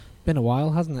Been a while,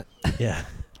 hasn't it? Yeah,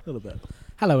 a little bit.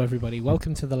 Hello, everybody.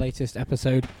 Welcome to the latest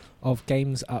episode of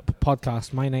Games Up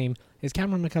podcast. My name is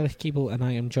Cameron McCulloch-Keeble, and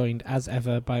I am joined, as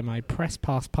ever, by my press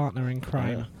pass partner in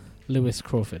crime, Lewis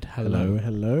Crawford. Hello.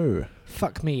 Hello.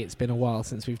 Fuck me, it's been a while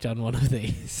since we've done one of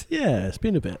these. Yeah, it's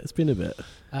been a bit.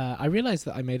 I realised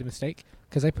that I made a mistake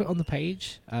because I put on the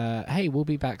page, hey, we'll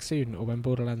be back soon, or when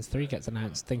Borderlands 3 gets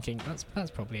announced, thinking that's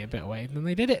probably a bit away, and then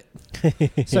they did it.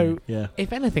 So, yeah.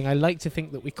 if anything, I like to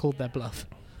think that we called their bluff.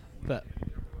 But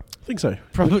I think so.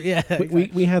 probably, yeah.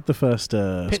 We had the first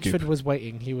Pitchford scoop. was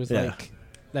waiting. He was Yeah. like,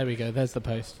 there we go, there's the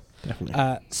post.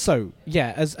 Definitely. So,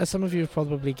 yeah, as some of you have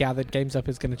probably gathered, Games Up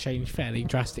is going to change fairly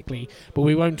drastically, but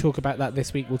we won't talk about that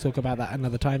this week. We'll talk about that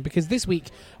another time, because this week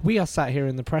we are sat here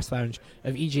in the press lounge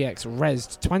of EGX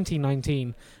Rezzed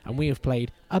 2019, and we have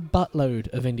played a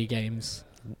buttload of indie games.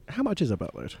 How much is a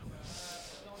buttload?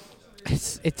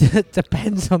 It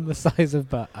depends on the size of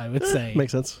butt, I would say.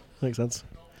 Makes sense.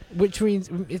 Which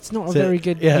means it's not a So, very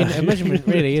good yeah. unit of measurement,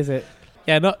 really, is it?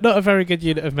 Yeah, not a very good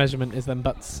unit of measurement is them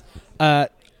butts.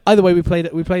 Either way, we played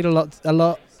a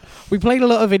lot. We played a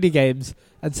lot of indie games,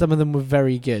 and some of them were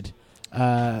very good.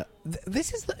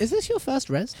 Is this your first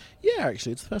Rez? Yeah,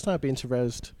 actually, it's the first time I've been to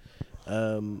Rezzed.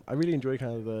 I really enjoy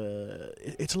kind of the...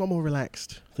 It's a lot more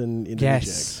relaxed than in Yes.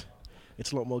 EGX.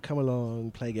 It's a lot more come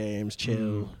along, play games,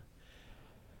 chill.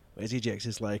 Whereas EGX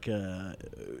is like,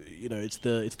 it's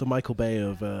the Michael Bay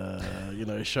of,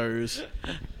 shows.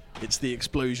 It's the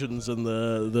explosions and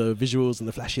the visuals and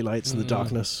the flashy lights and the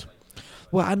darkness.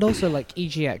 Well, and also, like,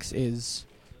 EGX is...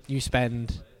 You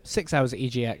spend 6 hours at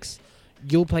EGX,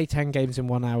 you'll play 10 games in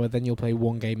 1 hour, then you'll play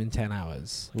one game in 10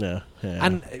 hours. Yeah.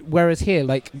 And whereas here,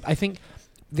 like, I think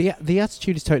the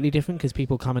attitude is totally different because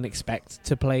people come and expect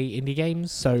to play indie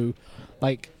games. So,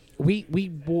 like, we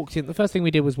walked in... The first thing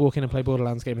we did was walk in and play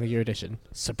Borderlands Game of the Year Edition.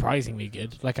 Surprisingly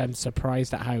good. Like, I'm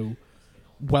surprised at how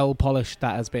well polished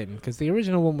that has been, because the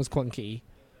original one was clunky.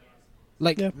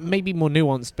 Like, maybe more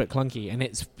nuanced, but clunky, and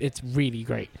it's really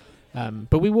great.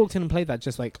 But we walked in and played that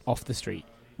just, like, off the street.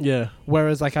 Yeah.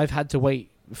 Whereas, like, I've had to wait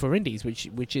for indies,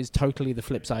 which is totally the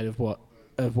flip side of what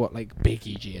like, big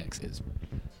EGX is.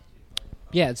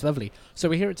 Yeah, it's lovely. So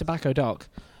we're here at Tobacco Dock,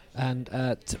 and,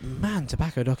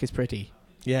 Tobacco Dock is pretty.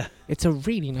 Yeah. It's a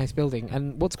really nice building,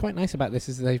 and what's quite nice about this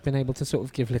is they've been able to sort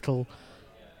of give little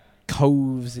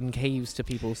coves and caves to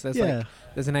people. So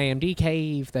there's an AMD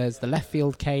cave, there's the left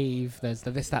field cave, there's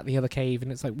the this, that, the other cave,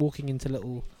 and it's like walking into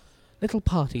little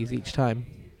parties each time.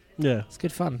 Yeah. It's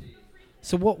good fun.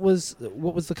 So what was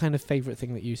the kind of favourite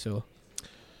thing that you saw?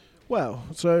 Well,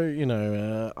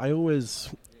 so, I always,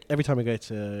 every time I go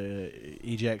to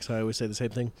EGX, I always say the same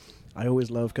thing. I always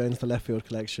love going to the left field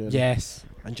collection. Yes.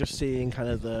 And just seeing kind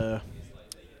of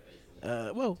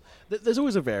there's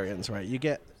always a variance, right? You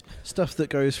get stuff that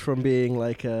goes from being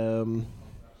like, kind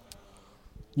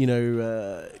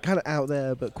of out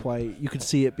there, but quite, you can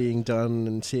see it being done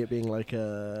and see it being like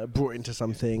brought into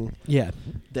something. Yeah.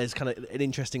 There's kind of an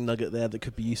interesting nugget there that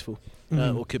could be useful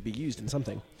or could be used in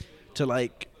something. To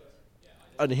like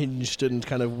unhinged and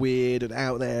kind of weird and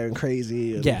out there and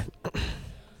crazy. And yeah.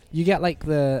 You get like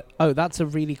that's a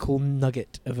really cool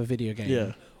nugget of a video game.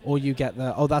 Yeah. Or you get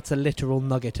that's a literal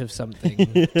nugget of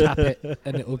something. Tap it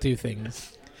and it'll do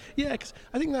things. Yeah, because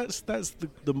I think that's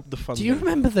the fun. Do you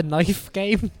remember the knife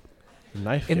game?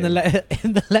 Knife in game?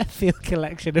 the left field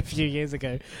collection a few years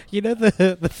ago? You know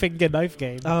the finger knife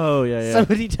game? Oh yeah.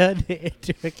 Somebody turned it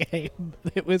into a game.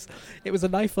 It was a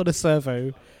knife on a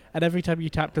servo, and every time you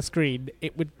tapped a screen,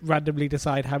 it would randomly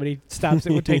decide how many stabs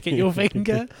it would take at your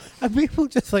finger, and people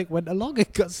just like went along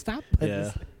and got stabbed.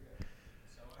 Yeah.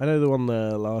 I know the one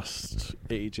last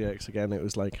EGX again. It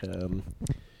was like.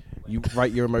 You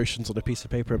write your emotions on a piece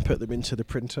of paper and put them into the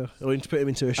printer, or put them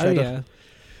into a shredder.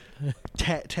 Oh,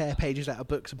 yeah. tear pages out of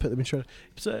books and put them in shredder.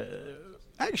 So,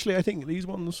 actually, I think these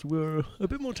ones were a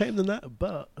bit more tame than that,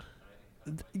 but...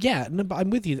 Yeah, no, but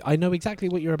I'm with you. I know exactly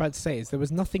what you're about to say. Is there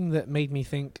was nothing that made me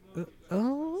think,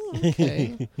 oh,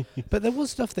 okay. But there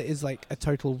was stuff that is like a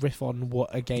total riff on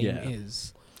what a game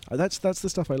is. That's the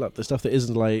stuff I love. The stuff that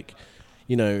isn't like,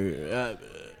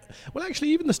 well,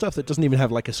 actually, even the stuff that doesn't even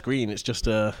have like a screen, it's just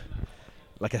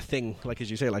like a thing, like as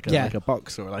you say, like a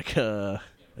box or like a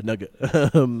nugget.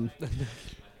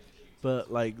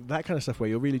 But like that kind of stuff where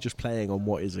you're really just playing on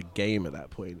what is a game at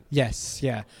that point. Yes,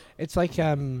 yeah. It's like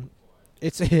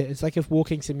it's like if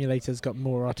walking simulators got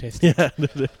more artistic. Yeah.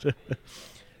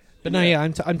 But no, yeah,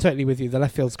 I'm totally with you. The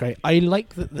left field's great. I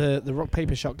like that the rock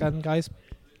paper shotgun guys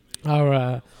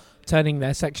are turning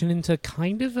their section into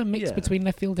kind of a mix between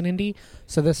left field and indie.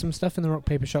 So there's some stuff in the rock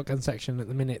paper shotgun section at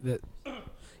the minute that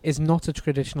is not a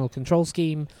traditional control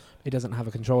scheme, it doesn't have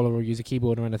a controller or use a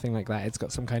keyboard or anything like that. It's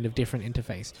got some kind of different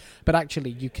interface. But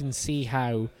actually, you can see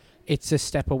how it's a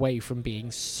step away from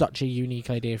being such a unique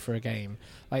idea for a game.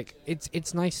 Like,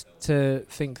 it's nice to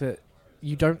think that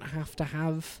you don't have to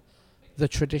have the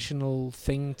traditional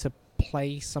thing to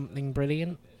play something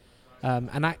brilliant.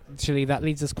 And actually, that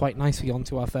leads us quite nicely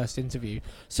onto our first interview.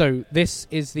 So this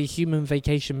is the Human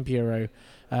Vacation Bureau,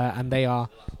 and they are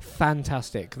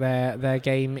fantastic. Their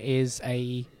game is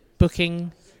a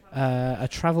booking, a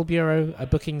travel bureau, a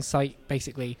booking site,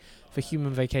 basically, for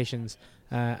human vacations.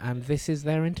 And this is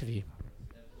their interview.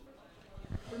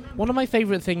 One of my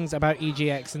favourite things about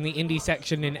EGX and the indie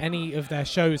section in any of their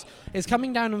shows is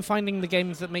coming down and finding the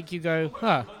games that make you go,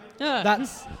 huh,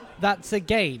 that's a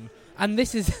game. And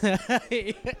this is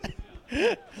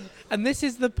and this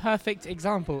is the perfect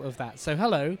example of that. So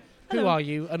hello. Who are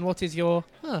you, and what is your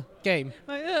game?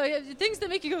 Things that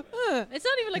make you go, it's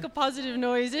not even like a positive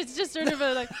noise. It's just sort of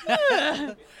a like,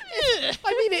 I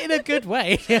mean it in a good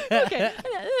way. Okay,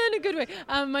 in a good way.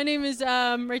 My name is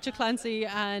Rachel Clancy,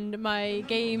 and my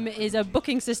game is a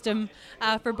booking system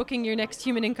for booking your next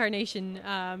human incarnation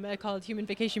called Human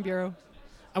Vacation Bureau.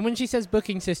 And when she says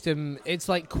booking system, it's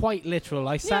like quite literal.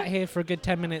 I sat here for a good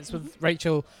 10 minutes with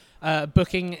Rachel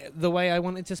booking the way I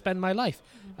wanted to spend my life,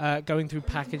 going through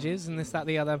packages and this, that,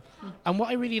 the other. And what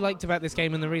I really liked about this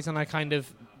game, and the reason I kind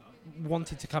of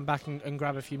wanted to come back and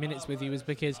grab a few minutes with you, is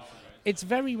because it's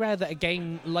very rare that a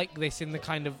game like this, in the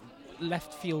kind of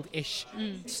left field-ish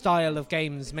style of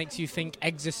games, makes you think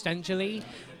existentially.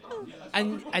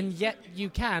 And yet you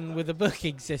can with a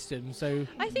booking system. So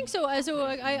I think so.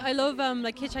 I love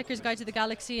like Hitchhiker's Guide to the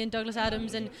Galaxy and Douglas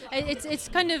Adams, and it's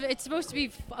supposed to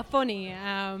be funny.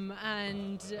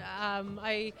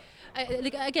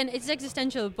 Like, again, it's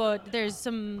existential, but there's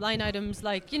some line items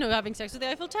like, having sex with the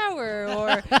Eiffel Tower,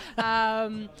 or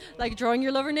like drawing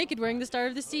your lover naked wearing the Star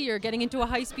of the Sea, or getting into a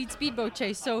high-speed speedboat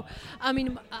chase. So, I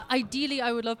mean, ideally,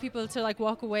 I would love people to like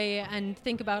walk away and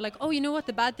think about like, oh, you know what,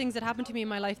 the bad things that happened to me in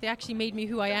my life, they actually made me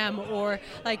who I am, or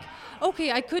like,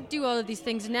 okay, I could do all of these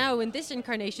things now in this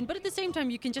incarnation, but at the same time,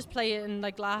 you can just play it and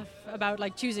like laugh about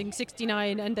like choosing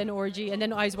 69 and then orgy and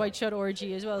then Eyes Wide Shut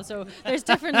orgy as well. So there's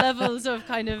different levels of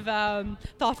kind of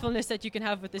thoughtfulness that you can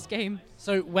have with this game.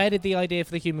 So where did the idea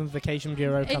for the Human Vacation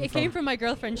Bureau come from? It came from my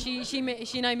girlfriend. She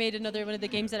and I made another one of the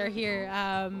games that are here,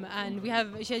 and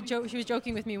she was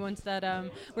joking with me once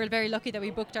that we're very lucky that we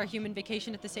booked our human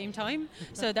vacation at the same time,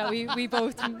 so that we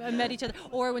both met each other.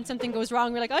 Or when something goes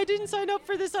wrong, we're like, I didn't sign up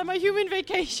for this on my human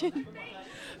vacation.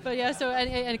 But yeah, so and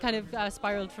it kind of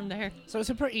spiraled from there. So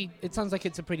it sounds like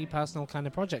it's a pretty personal kind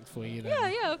of project for you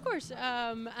then. Yeah, of course.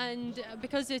 And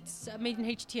because it's made in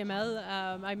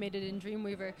HTML, I made it in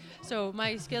Dreamweaver. So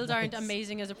my skills aren't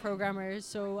amazing as a programmer,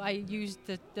 so I used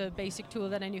the basic tool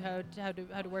that I knew how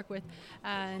to work with.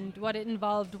 And what it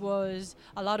involved was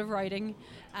a lot of writing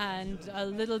and a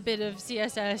little bit of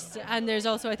CSS. And there's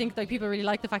also, I think, like, people really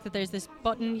like the fact that there's this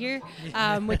button here,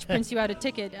 which prints you out a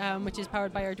ticket, which is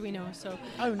powered by Arduino. So.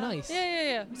 Oh, nice.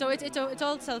 Yeah. So it's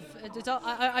all self.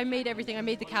 I made everything. I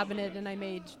made the cabinet and I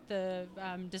made the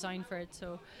design for it.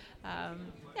 So,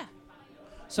 yeah.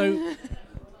 So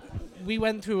we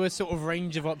went through a sort of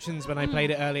range of options when I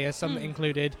played it earlier. Some that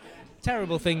included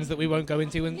terrible things that we won't go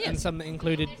into, and some that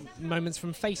included moments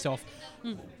from Face Off.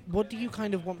 What do you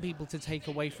kind of want people to take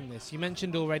away from this? You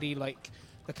mentioned already, like,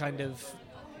 the kind of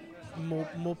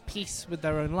more peace with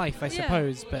their own life, I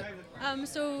suppose, but.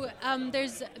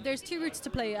 There's two routes to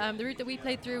play. The route that we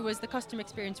played through was the custom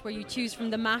experience, where you choose from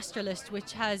the master list,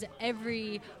 which has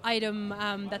every item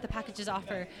that the packages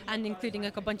offer, and including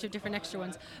like a bunch of different extra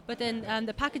ones. But then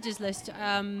the packages list,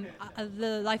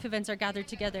 the life events are gathered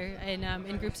together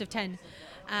in groups of 10.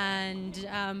 And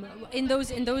in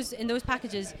those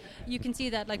packages, you can see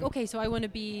that, like, okay, so I want to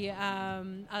be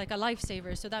like a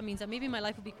lifesaver, so that means that maybe my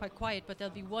life will be quite quiet, but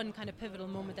there'll be one kind of pivotal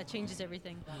moment that changes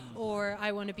everything. Or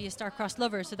I want to be a star-crossed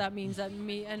lover, so that means that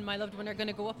me and my loved one are going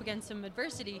to go up against some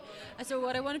adversity. And so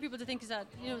what I wanted people to think is that,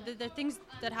 the things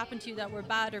that happened to you that were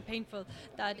bad or painful,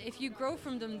 that if you grow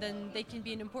from them, then they can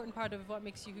be an important part of what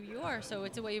makes you who you are. So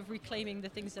it's a way of reclaiming the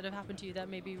things that have happened to you that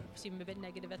maybe seem a bit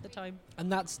negative at the time.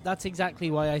 And that's exactly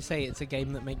why I say it's a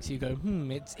game that makes you go,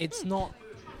 it's not.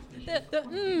 The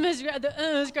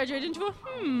has graduated into a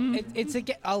It's a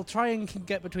I'll try and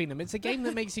get between them. It's a game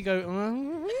that makes you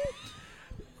go.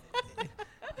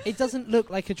 It doesn't look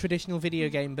like a traditional video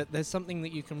game, but there's something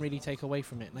that you can really take away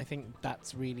from it, and I think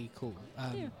that's really cool.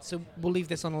 So we'll leave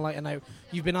this on a lighter note.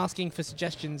 You've been asking for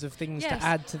suggestions of things to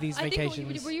add to these vacations.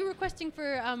 Think, were you requesting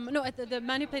for... no, the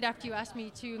man who played after you asked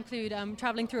me to include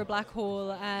traveling through a black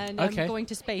hole and going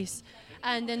to space.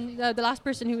 And then the last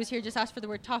person who was here just asked for the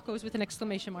word tacos with an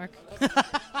exclamation mark.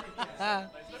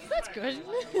 That's good.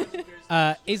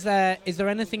 Is there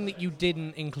anything that you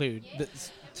didn't include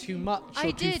that's too much or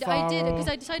I too did, far? because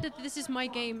I decided that this is my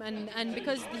game, and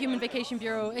because the Human Vacation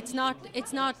Bureau, it's not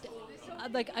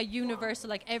like a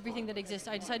universal, like everything that exists.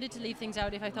 I decided to leave things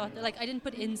out if I thought that, like, I didn't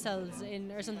put incels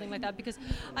in or something like that, because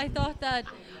I thought that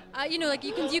like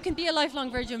you can be a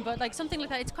lifelong virgin, but like something like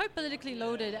that, it's quite politically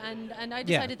loaded, and I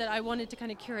decided that I wanted to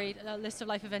kind of curate a list of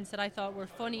life events that I thought were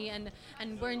funny and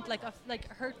weren't like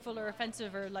hurtful or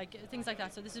offensive or like things like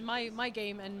that. So this is my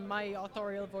game and my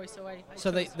authorial voice. So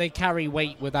they carry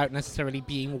weight without necessarily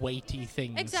being weighty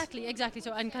things. Exactly.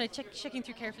 So I'm kind of checking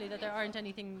through carefully that there aren't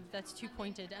anything that's too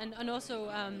pointed, and also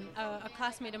a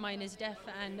classmate of mine is deaf,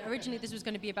 and originally this was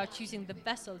going to be about choosing the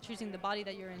vessel, choosing the body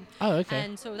that you're in. Oh, okay.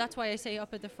 And so that's why I say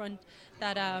up at the front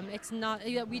that it's not,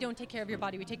 we don't take care of your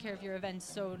body, we take care of your events,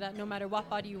 so that no matter what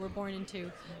body you were born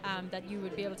into, that you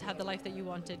would be able to have the life that you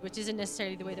wanted, which isn't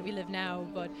necessarily the way that we live now,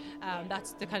 but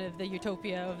that's the kind of the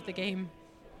utopia of the game.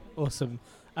 Awesome.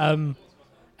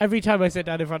 Every time I sit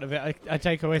down in front of it, I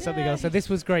take away something else. So this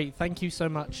was great. Thank you so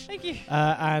much. Thank you.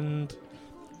 And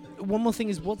one more thing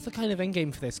is, what's the kind of end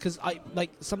game for this? Because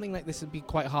something like this would be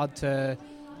quite hard to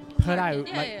put out.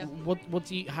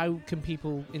 How can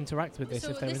people interact with this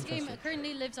if they're interested? So this game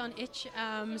currently lives on itch,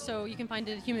 so you can find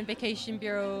the Human Vacation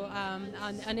Bureau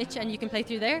on itch, and you can play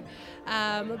through there.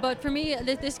 But for me,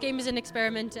 this game is an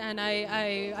experiment, and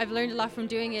I've learned a lot from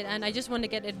doing it, and I just want to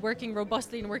get it working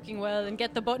robustly and working well, and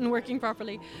get the button working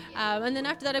properly. And then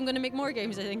after that, I'm going to make more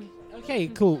games, I think. Okay,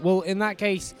 cool. Well, in that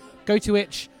case, go to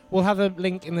itch. We'll have a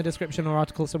link in the description or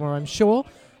article somewhere, I'm sure.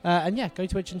 And yeah, go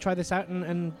to itch and try this out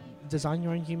and design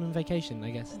your own human vacation,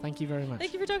 I guess. Thank you very much.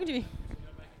 Thank you for talking to me.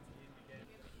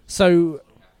 So,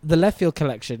 the Left Field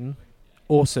collection,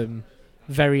 awesome,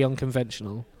 very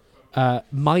unconventional.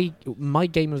 My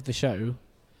game of the show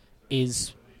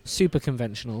is super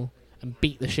conventional and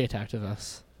beat the shit out of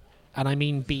us. And I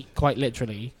mean beat quite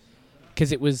literally,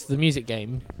 because it was the music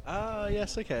game. Ah,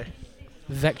 yes, okay.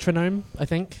 Vectronome, I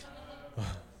think.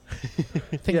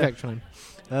 Vectronome.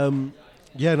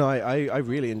 I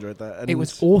really enjoyed that. And it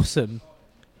was awesome.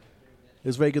 It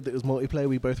was very good that it was multiplayer.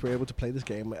 We both were able to play this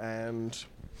game, and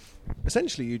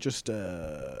essentially you just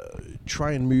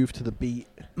try and move to the beat,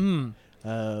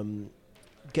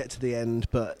 get to the end,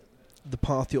 but the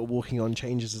path you're walking on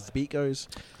changes as the beat goes,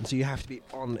 and so you have to be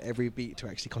on every beat to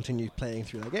actually continue playing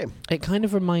through that game. It kind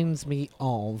of reminds me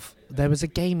of, there was a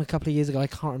game a couple of years ago, I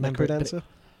can't remember. Necrodancer?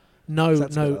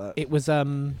 No, it was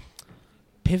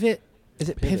Pivot. Is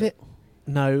it Pivot?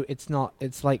 No, it's not.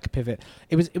 It's like Pivot.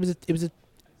 It was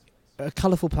a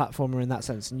colourful platformer in that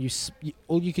sense, and you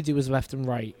all you could do was left and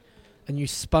right, and you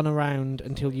spun around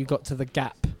until you got to the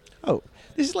gap. Oh,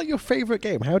 this is like your favourite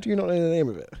game. How do you not know the name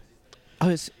of it? Oh,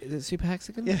 is it Super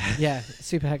Hexagon? Yeah,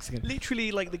 Super Hexagon.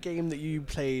 Literally like the game that you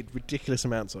played ridiculous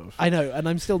amounts of. I know, and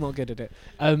I'm still not good at it.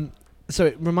 So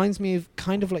it reminds me of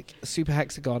kind of like Super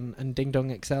Hexagon and Ding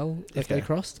Dong XL if they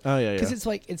crossed. Oh yeah, because it's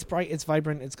like it's bright, it's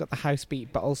vibrant, it's got the house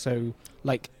beat, but also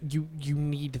like you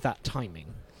need that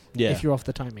timing. Yeah. If you're off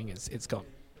the timing, it's gone.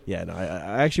 Yeah, no,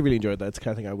 I actually really enjoyed that. It's the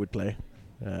kind of thing I would play,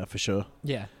 for sure.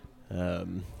 Yeah.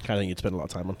 Kind of thing you'd spend a lot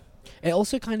of time on. It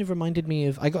also kind of reminded me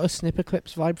of, I got a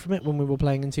Snipperclips vibe from it when we were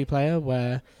playing in 2-player,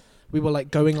 where we were like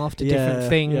going after different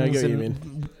things, I get what and you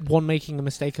mean. one making a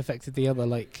mistake affected the other.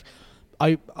 Like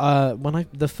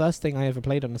the first thing I ever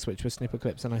played on the Switch was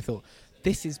Snipperclips, and I thought,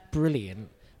 this is brilliant,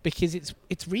 because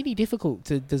it's really difficult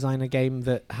to design a game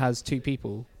that has two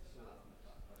people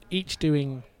each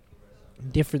doing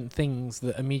different things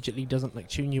that immediately doesn't like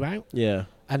tune you out. Yeah.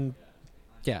 And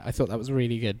yeah, I thought that was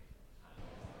really good.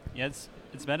 Yeah,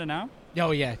 it's better now?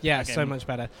 Oh yeah, okay. So much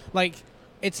better. Like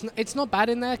it's not bad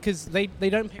in there because they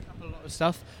don't pick up a lot of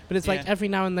stuff, but it's like every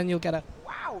now and then you'll get a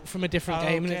wow from a different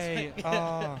game. And it's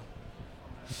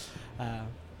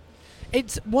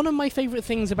it's one of my favourite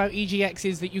things about EGX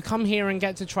is that you come here and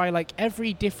get to try like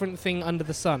every different thing under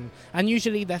the sun, and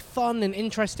usually they're fun and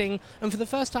interesting. And for the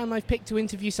first time, I've picked to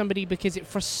interview somebody because it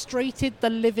frustrated the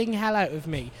living hell out of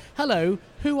me. Hello,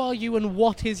 who are you and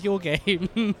what is your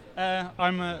game?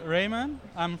 I'm Raymond.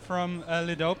 I'm from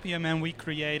Lidopium, and we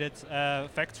created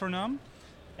Vectronome,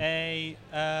 a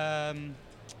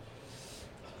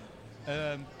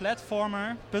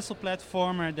puzzle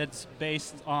platformer that's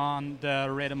based on the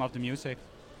rhythm of the music.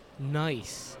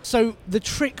 Nice. So the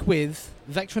trick with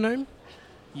Vectronome?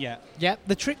 Yeah,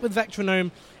 the trick with Vectronome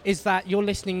is that you're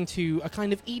listening to a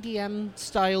kind of EDM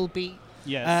style beat.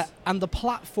 Yes. And the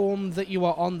platform that you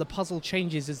are on, the puzzle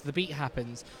changes as the beat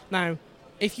happens. Now,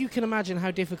 if you can imagine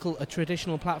how difficult a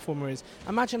traditional platformer is,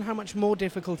 imagine how much more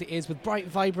difficult it is with bright,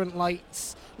 vibrant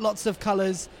lights, lots of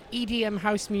colours, EDM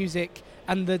house music,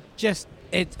 and it's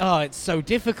so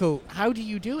difficult. How do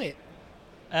you do it?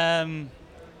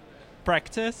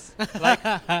 Practice. Like,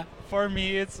 for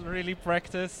me, it's really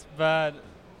practice, but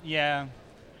yeah,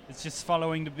 it's just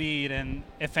following the beat, and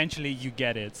eventually you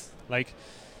get it. Like,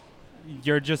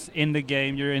 you're just in the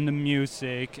game, you're in the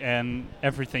music, and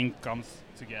everything comes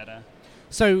together.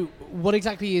 So, what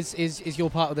exactly is your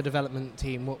part of the development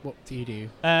team? What do you do?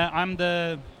 I'm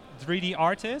the 3D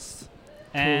artist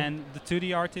and the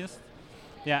 2D artist.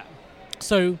 Yeah.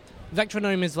 So,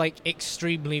 Vectronome is like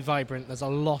extremely vibrant. There's a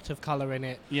lot of colour in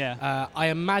it. Yeah. I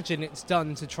imagine it's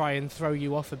done to try and throw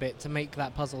you off a bit to make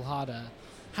that puzzle harder.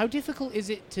 How difficult is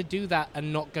it to do that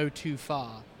and not go too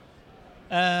far?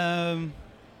 Well,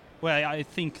 I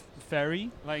think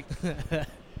very. Like,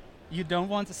 you don't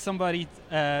want somebody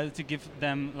to give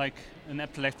them like an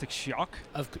epileptic shock.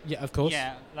 Of course.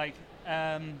 Yeah, like.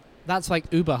 That's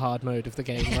like uber hard mode of the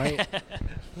game, right?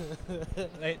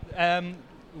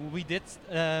 We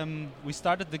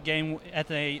started the game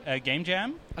at a game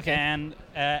jam, and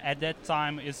at that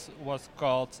time it was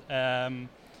called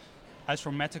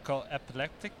Astrometrical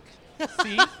Epileptic.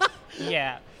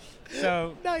 Yeah.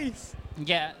 So nice.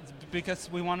 Yeah,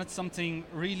 because we wanted something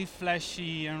really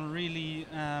flashy and really,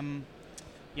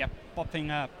 popping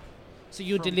up. So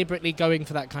you're deliberately going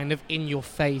for that kind of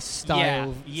in-your-face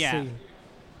style. Yeah. Scene.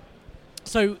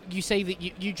 So you say that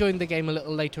you joined the game a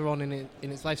little later on in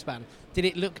its lifespan. Did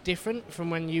it look different from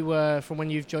when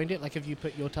you've joined it? Like, have you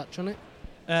put your touch on it?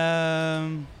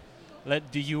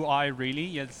 The UI really?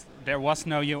 Yes, there was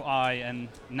no UI, and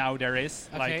now there is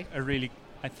like a really,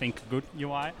 I think, good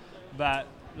UI. But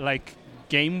like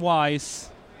game-wise,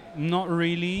 not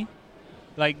really.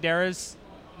 Like, there is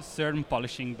certain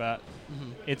polishing, but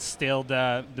it's still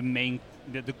the main,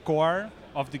 the core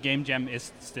of the game jam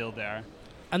is still there.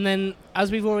 And then,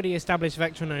 as we've already established,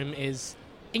 Vectronome is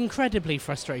incredibly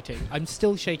frustrating. I'm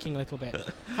still shaking a little bit.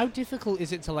 How difficult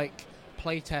is it to like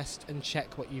play test and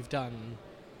check what you've done?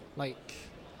 Like,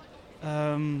 we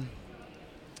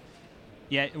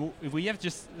have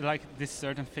just like this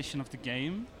certain vision of the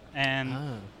game,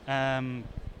 and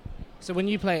so when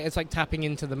you play it, it's like tapping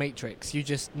into the Matrix. You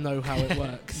just know how it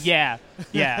works. Yeah.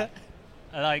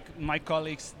 Like, my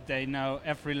colleagues, they know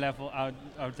every level out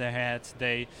of their heads.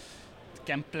 They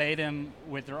can play them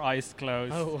with their eyes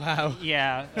closed. Oh wow!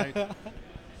 Yeah,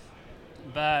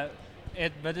 but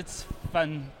it's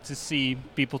fun to see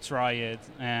people try it,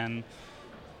 and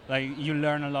like you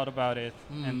learn a lot about it.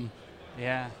 And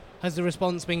yeah. Has the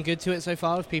response been good to it so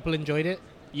far? Have people enjoyed it?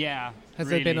 Yeah. Has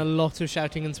there been a lot of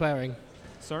shouting and swearing?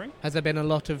 Sorry? Has there been a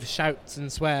lot of shouts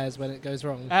and swears when it goes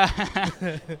wrong?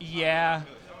 Yeah.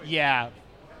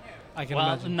 I can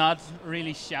imagine. Not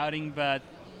really shouting, but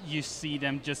you see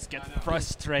them just get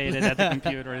frustrated at the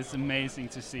computer. It's amazing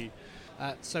to see.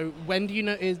 So when do you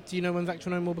know when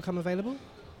Vectronome will become available?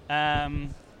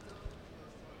 End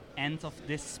of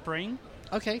this spring.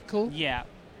 Okay, cool. Yeah.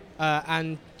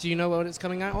 And do you know what it's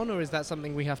coming out on, or is that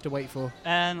something we have to wait for?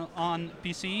 And on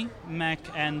PC, Mac,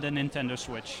 and the Nintendo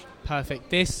Switch.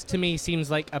 Perfect. This, to me, seems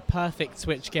like a perfect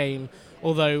Switch game,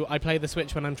 although I play the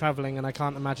Switch when I'm travelling, and I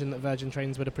can't imagine that Virgin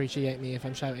Trains would appreciate me if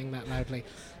I'm shouting that loudly.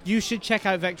 You should check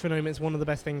out Vectronome. It's one of the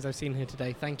best things I've seen here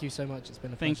today. Thank you so much. It's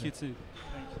been a pleasure. Thank you,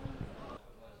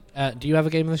 too. Do you have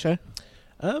a game of the show?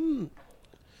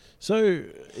 So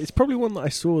it's probably one that I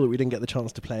saw that we didn't get the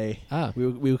chance to play.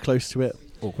 We were close to it.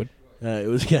 Awkward. It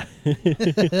was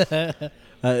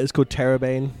it's called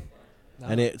Terrabane,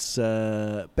 and it's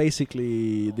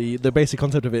basically the basic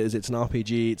concept of it is it's an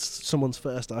RPG. It's someone's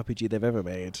first RPG they've ever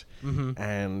made,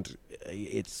 and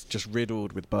it's just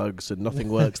riddled with bugs and nothing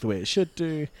works the way it should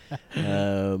do.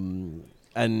 And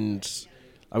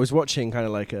I was watching kind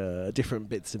of like different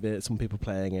bits of it, some people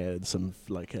playing it, and some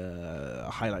like a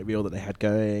highlight reel that they had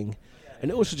going. And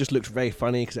it also just looked very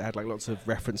funny because it had like lots of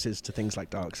references to things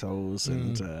like Dark Souls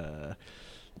and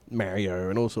Mario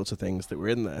and all sorts of things that were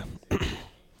in there.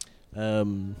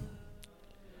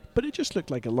 But it just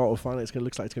looked like a lot of fun. Looks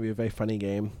like it's going to be a very funny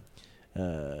game.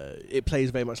 It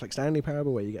plays very much like Stanley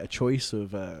Parable, where you get a choice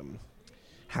of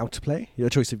how to play. You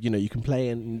have a choice of, you can play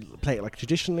it like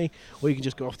traditionally, or you can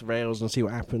just go off the rails and see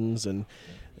what happens. And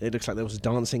it looks like there was a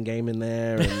dancing game in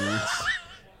there and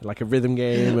like a rhythm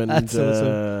game and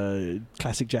awesome.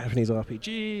 Classic Japanese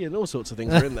RPG and all sorts of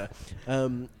things are in there.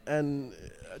 And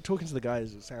talking to the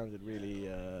guys, it sounded really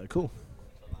cool.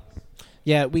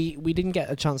 Yeah, we didn't get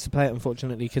a chance to play it,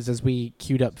 unfortunately, because as we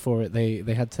queued up for it,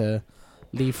 they had to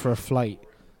leave for a flight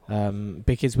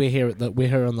because we're here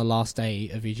on the last day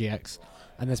of VGX.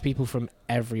 and there's people from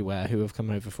everywhere who have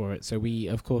come over for it. So we,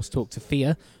 of course, talked to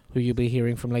Thea, who you'll be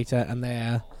hearing from later, and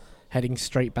they're heading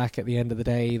straight back at the end of the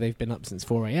day. They've been up since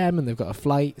 4 a.m. and they've got a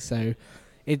flight, so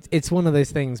it's one of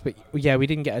those things. But yeah, we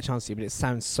didn't get a chance to, but it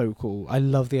sounds so cool. I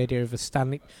love the idea of a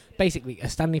Stanley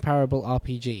Parable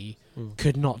RPG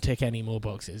could not tick any more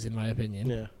boxes, in my opinion.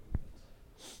 Yeah.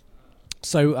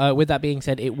 So with that being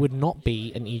said, it would not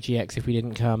be an EGX if we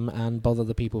didn't come and bother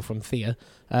the people from Thea.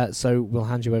 So we'll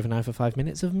hand you over now for 5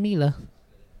 minutes of Mila.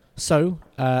 So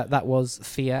that was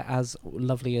Thea, as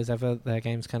lovely as ever. Their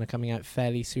game's kind of coming out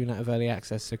fairly soon out of early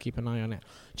access, so keep an eye on it.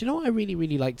 Do you know what I really,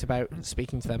 really liked about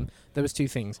speaking to them? There was two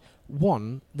things.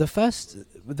 One, they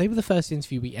were the first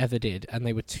interview we ever did, and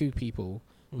they were 2 people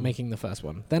making the first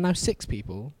one. They're now 6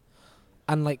 people,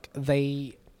 and like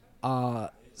they are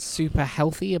super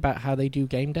healthy about how they do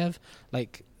game dev.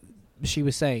 Like she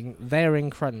was saying, they're in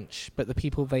crunch, but the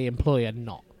people they employ are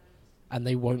not, and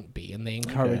they won't be, and they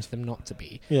encourage them not to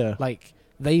be. Yeah. Like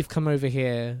they've come over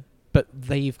here, but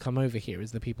they've come over here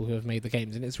as the people who have made the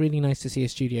games, and it's really nice to see a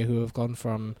studio who have gone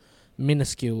from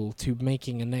minuscule to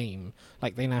making a name.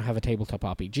 Like they now have a tabletop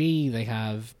RPG, they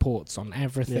have ports on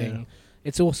everything. Yeah.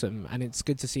 It's awesome, and it's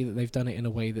good to see that they've done it in a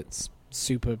way that's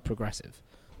super progressive.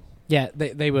 Yeah,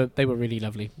 they were really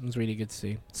lovely. It was really good to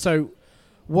see. So,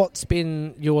 what's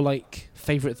been your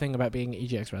favorite thing about being at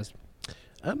EGX Res?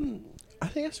 I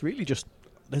think that's really just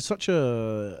there's such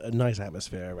a nice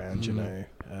atmosphere around, you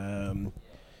know.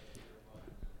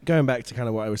 Going back to kind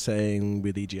of what I was saying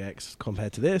with EGX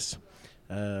compared to this,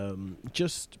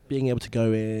 just being able to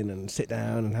go in and sit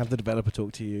down and have the developer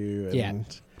talk to you,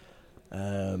 and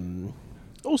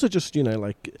also just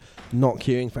not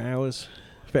queuing for hours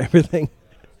for everything.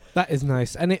 That is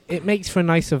nice, and it makes for a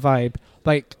nicer vibe.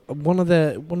 Like one of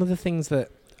the things that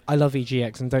I love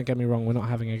EGX, and don't get me wrong, we're not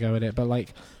having a go at it, but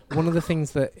one of the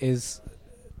things that is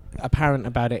apparent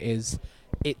about it is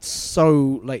it's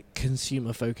so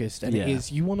consumer focused, and it is,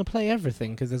 you want to play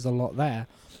everything because there's a lot there,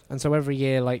 and so every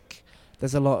year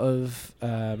there's a lot of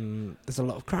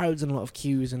crowds and a lot of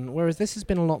queues, and whereas this has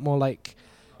been a lot more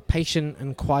patient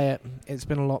and quiet. It's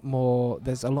been a lot more,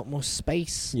 there's a lot more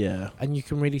space, and you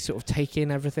can really sort of take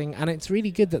in everything, and it's really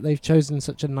good that they've chosen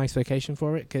such a nice location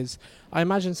for it, because I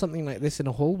imagine something like this in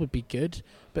a hall would be good,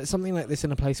 but something like this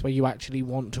in a place where you actually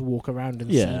want to walk around and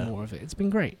see more of it, it's been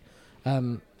great.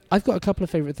 I've got a couple of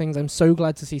favourite things. I'm so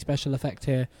glad to see Special Effect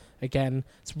here again.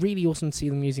 It's really awesome to see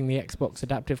them using the Xbox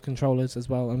adaptive controllers as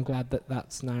well. I'm glad that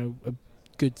that's now a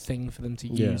good thing for them to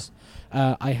use.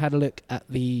 I had a look at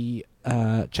the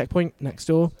checkpoint next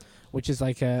door, which is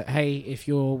hey, if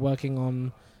you're working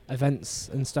on events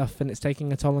and stuff and it's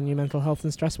taking a toll on you mental health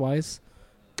and stress wise,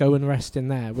 go and rest in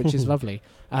there, which is lovely.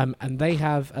 And they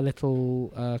have a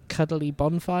little cuddly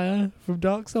bonfire from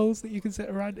Dark Souls that you can sit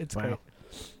around. It's great.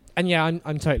 And yeah,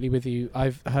 I'm totally with you.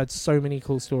 I've heard so many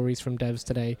cool stories from devs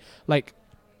today.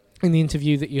 In the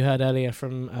interview that you heard earlier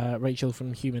from Rachel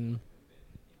from Human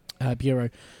Bureau,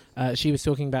 she was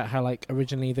talking about how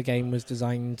originally the game was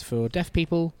designed for deaf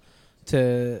people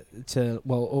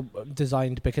or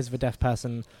designed because of a deaf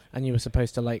person, and you were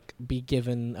supposed to be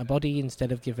given a body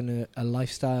instead of given a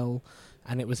lifestyle,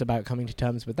 and it was about coming to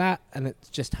terms with that, and it's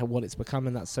just what it's become,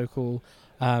 and that's so cool.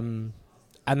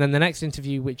 And then the next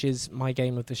interview, which is my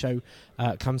game of the show,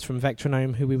 comes from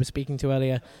Vectronome, who we were speaking to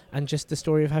earlier, and just the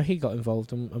story of how he got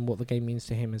involved and what the game means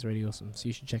to him is really awesome, so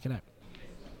you should check it out.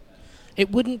 It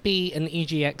wouldn't be an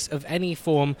EGX of any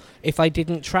form if I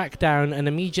didn't track down and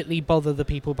immediately bother the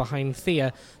people behind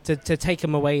Thea to take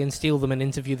them away and steal them and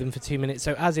interview them for 2 minutes.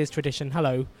 So as is tradition,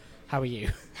 hello, how are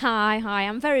you? Hi,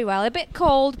 I'm very well. A bit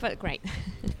cold, but great.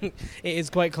 It is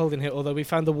quite cold in here, although we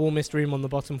found the warmest room on the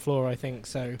bottom floor, I think,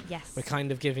 so yes. We're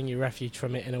kind of giving you refuge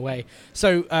from it in a way.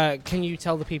 So can you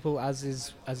tell the people, as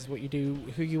is what you do,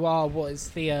 who you are, what is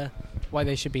Thea, why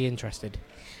they should be interested?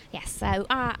 Yes, so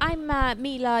I'm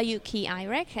Mila Yuki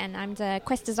Eirek, and I'm the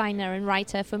quest designer and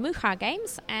writer for Muha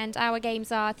Games, and our games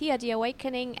are Thea the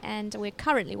Awakening, and we're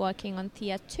currently working on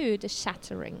Thea 2, The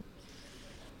Shattering.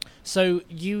 So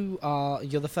you're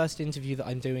the first interview that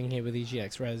I'm doing here with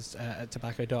EGX Res at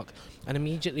Tobacco Dock, and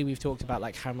immediately we've talked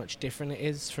about how much different it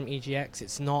is from EGX.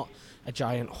 It's not a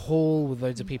giant hall with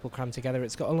loads of people crammed together.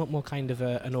 It's got a lot more kind of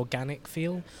an organic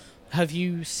feel. Have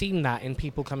you seen that in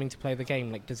people coming to play the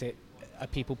game? Are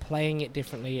people playing it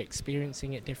differently,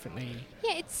 experiencing it differently?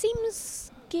 Yeah, it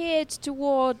seems geared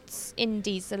towards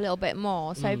indies a little bit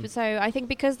more. So I think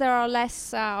because there are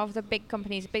less of the big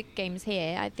companies, big games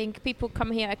here, I think people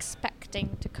come here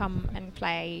expecting to come and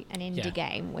play an indie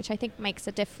game, which I think makes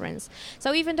a difference.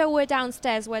 So even though we're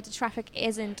downstairs where the traffic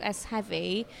isn't as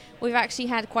heavy, we've actually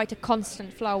had quite a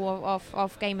constant flow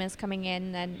of gamers coming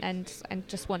in and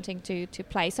just wanting to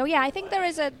play. So yeah, I think there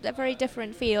is a very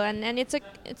different feel, and it's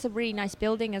a really nice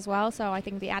building as well. So I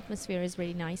think the atmosphere is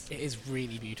really nice. It is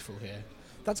really beautiful here.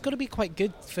 That's got to be quite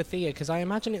good for Thea, because I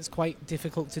imagine it's quite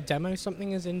difficult to demo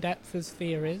something as in-depth as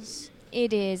Thea is.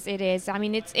 It is. I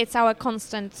mean, it's our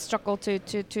constant struggle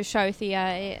to show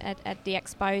Thea at the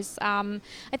expos.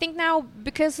 I think now,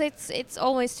 because it's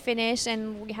almost finished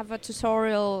and we have a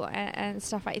tutorial and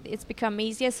stuff, it's become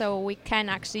easier, so we can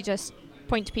actually just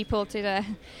point people to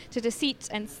the seat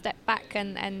and step back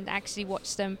and actually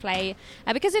watch them play,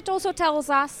 because it also tells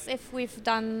us if we've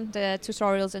done the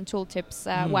tutorials and tooltips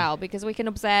well, because we can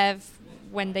observe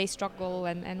when they struggle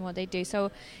and what they do.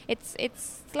 So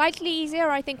it's slightly easier.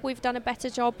 I think we've done a better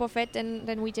job of it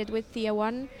than we did with Thea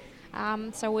 1.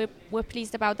 So we're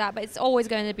pleased about that, but it's always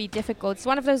going to be difficult. It's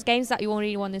one of those games that you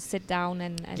really want to sit down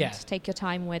and take your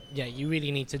time with. Yeah, you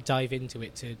really need to dive into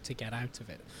it to get out of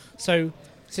it. So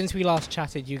since we last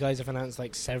chatted, you guys have announced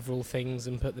like several things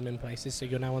and put them in places. So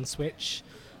you're now on Switch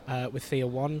with Thea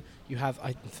 1. You have,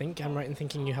 I think I'm right in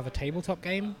thinking you have a tabletop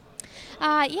game?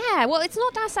 Yeah, well, it's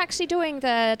not us actually doing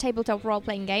the tabletop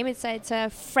role-playing game. It's a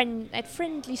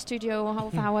friendly studio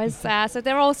of ours. So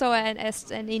they're also an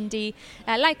indie,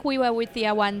 like we were with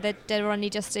Thea 1, that they're only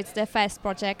just, it's their first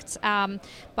project.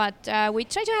 But we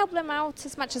try to help them out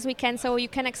as much as we can. So you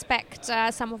can expect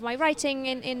some of my writing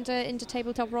in the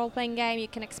tabletop role-playing game. You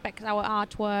can expect our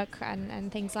artwork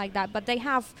and things like that. But they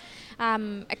have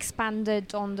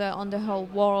expanded on the whole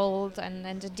world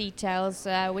and the details,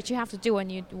 which you have to do when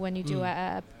you do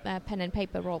a pen and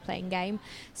paper role-playing game.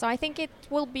 So I think it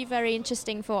will be very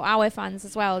interesting for our fans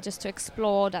as well, just to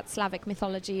explore that Slavic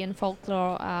mythology and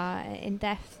folklore in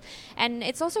depth. And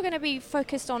it's also going to be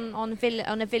focused on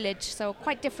a village, so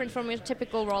quite different from your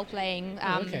typical role-playing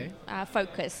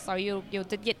focus. So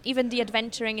even the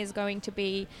adventuring is going to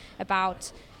be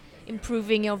about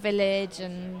improving your village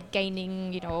and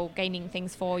gaining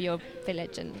things for your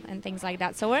village and things like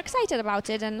that. So we're excited about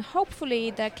it, and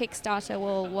hopefully the Kickstarter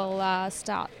will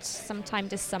start sometime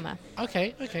this summer.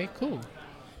 Okay, cool.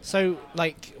 So,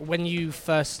 like, when you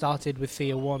first started with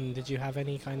Thea 1, did you have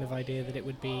any kind of idea that it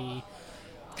would be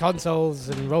consoles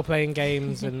and role-playing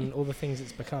games and all the things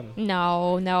it's become?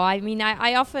 No. I mean,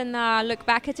 I often look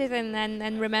back at it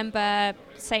and remember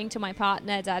saying to my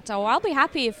partner that, I'll be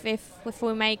happy if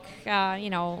we make a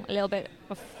little bit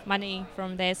of money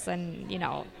from this, and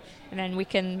then we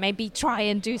can maybe try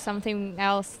and do something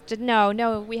else.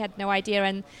 No, we had no idea.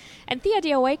 And Thea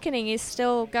the Awakening is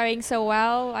still going so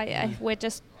well. We're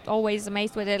just always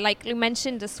amazed with it. Like you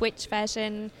mentioned, the Switch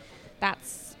version,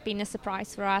 that's been a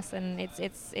surprise for us, and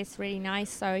it's really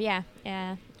nice. So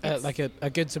like a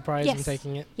good surprise in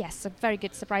taking it. Yes, a very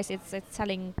good surprise. It's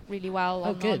selling really well.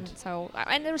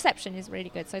 And the reception is really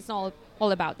good. So it's not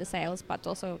all about the sales, but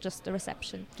also just the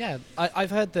reception. Yeah,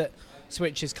 I've heard that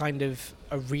Switch is kind of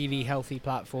a really healthy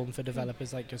platform for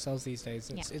developers like yourselves these days.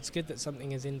 It's good that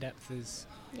something as in depth as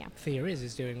Thea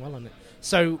is doing well on it.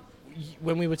 So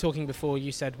when we were talking before,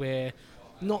 you said we're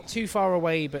not too far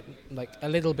away, but like a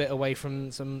little bit away from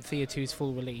some Thea 2's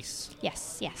full release.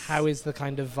 Yes. How is the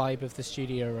kind of vibe of the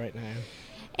studio right now?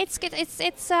 It's good. It's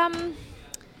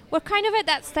we're kind of at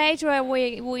that stage where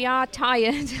we are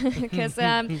tired because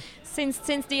since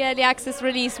the early access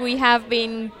release we have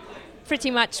been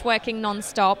pretty much working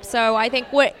non-stop. So I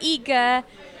think we're eager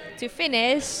to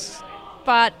finish,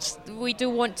 but we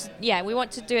want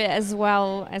to do it as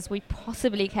well as we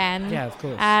possibly can. Yeah, of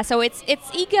course. So it's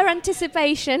eager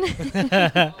anticipation.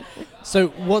 So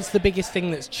what's the biggest thing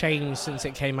that's changed since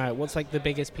it came out? What's like the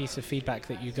biggest piece of feedback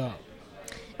that you got?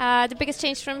 The biggest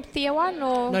change from Thea 1,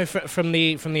 or no, from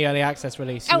the early access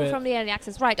release. From the early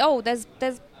access, right? There's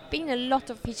been a lot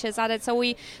of features added. So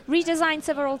we redesigned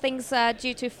several things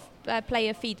due to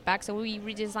player feedback. So we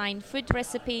redesigned food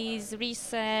recipes,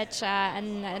 research,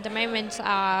 and at the moment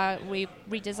we're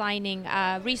redesigning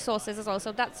resources as well.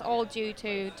 So that's all due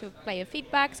to player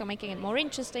feedback, so making it more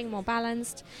interesting, more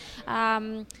balanced.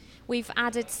 We've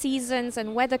added seasons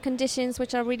and weather conditions,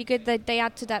 which are really good. They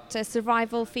add to that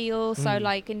survival feel. So,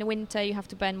 like in the winter, you have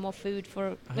to burn more food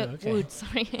for wood.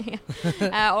 Sorry,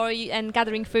 and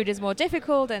gathering food is more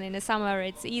difficult. And in the summer,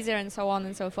 it's easier, and so on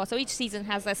and so forth. So each season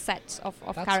has a set of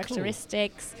characters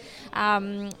characteristics.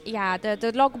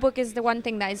 The logbook is the one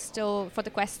thing that is still for the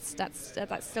quests that's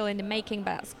still in the making,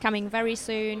 but it's coming very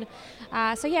soon.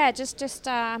 That's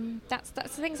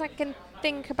things I can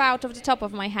think about off the top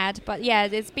of my head. But yeah,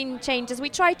 there's been changes. We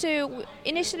tried to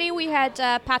initially we had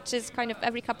patches kind of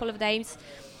every couple of days.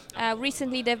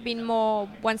 Recently they've been more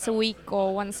once a week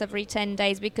or once every 10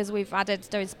 days because we've added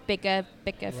those bigger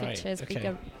features,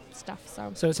 bigger stuff.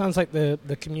 So it sounds like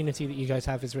the community that you guys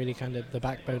have is really kind of the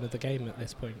backbone of the game at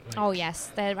this point. Right? Oh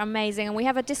yes, they're amazing, and we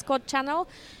have a Discord channel,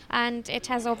 and it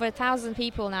has over 1,000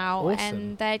 people now, awesome.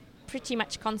 And they're pretty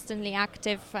much constantly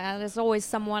active. There's always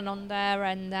someone on there,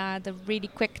 and they're really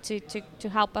quick to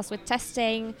help us with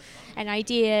testing and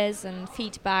ideas and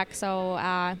feedback. So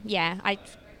I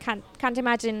can't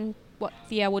imagine what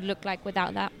Thea would look like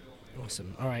without that.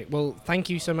 Awesome. All right. Well, thank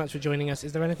you so much for joining us.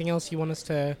 Is there anything else you want us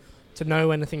to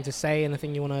know, anything to say,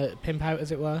 anything you want to pimp out,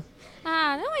 as it were? No,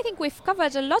 I think we've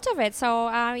covered a lot of it. So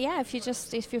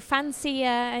if you fancy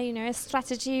a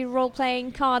strategy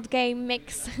role-playing card game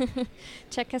mix,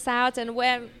 check us out. And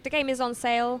the game is on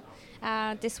sale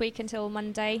this week until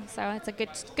Monday, so it's a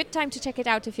good time to check it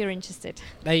out if you're interested.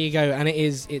 There you go, and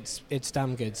it's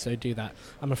damn good, so do that.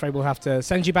 I'm afraid we'll have to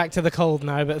send you back to the cold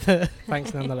now, but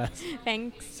thanks nonetheless.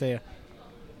 Thanks. See ya.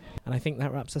 And I think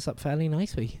that wraps us up fairly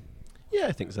nicely. Yeah,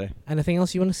 I think so. Anything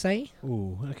else you want to say?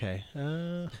 Ooh, okay.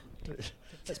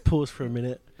 Let's pause for a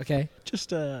minute. Okay.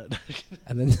 Just and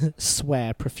then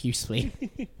swear profusely.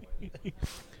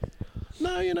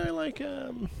 No,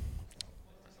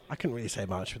 I couldn't really say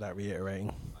much without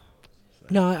reiterating. So.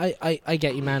 No, I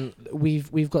get you, man.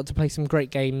 We've got to play some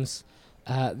great games.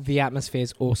 The atmosphere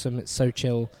is awesome. It's so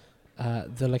chill.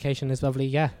 The location is lovely.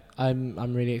 Yeah,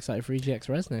 I'm really excited for EGX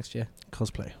Res next year.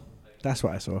 Cosplay. That's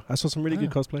what I saw. I saw some really good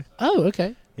cosplay. Oh,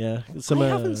 okay. Yeah. I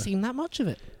haven't seen that much of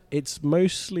it. It's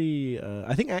mostly...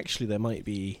 I think actually there might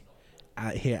be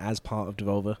here as part of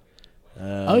Devolver.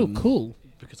 Oh, cool.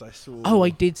 Because I saw... Oh, I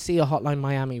did see a Hotline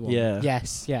Miami one. Yeah.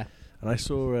 Yes, yeah. And I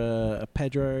saw a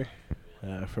Pedro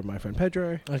from my friend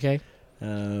Pedro. Okay.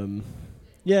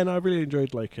 Yeah, no, I really enjoyed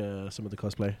some of the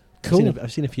cosplay. Cool.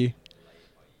 I've seen a few.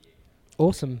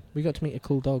 Awesome. We got to meet a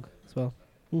cool dog as well.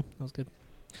 That was good.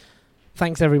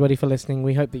 Thanks everybody for listening.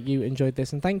 We hope that you enjoyed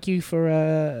this, and thank you for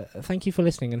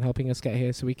listening and helping us get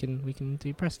here so we can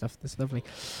do press stuff. That's lovely.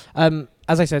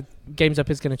 As I said, Games Up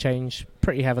is going to change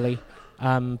pretty heavily,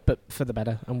 but for the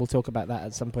better, and we'll talk about that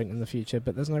at some point in the future.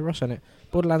 But there's no rush on it.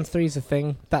 Borderlands 3 is a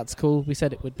thing. That's cool. We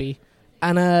said it would be,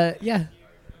 and yeah.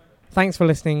 Thanks for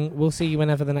listening. We'll see you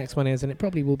whenever the next one is, and it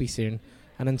probably will be soon.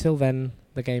 And until then,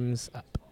 the game's up.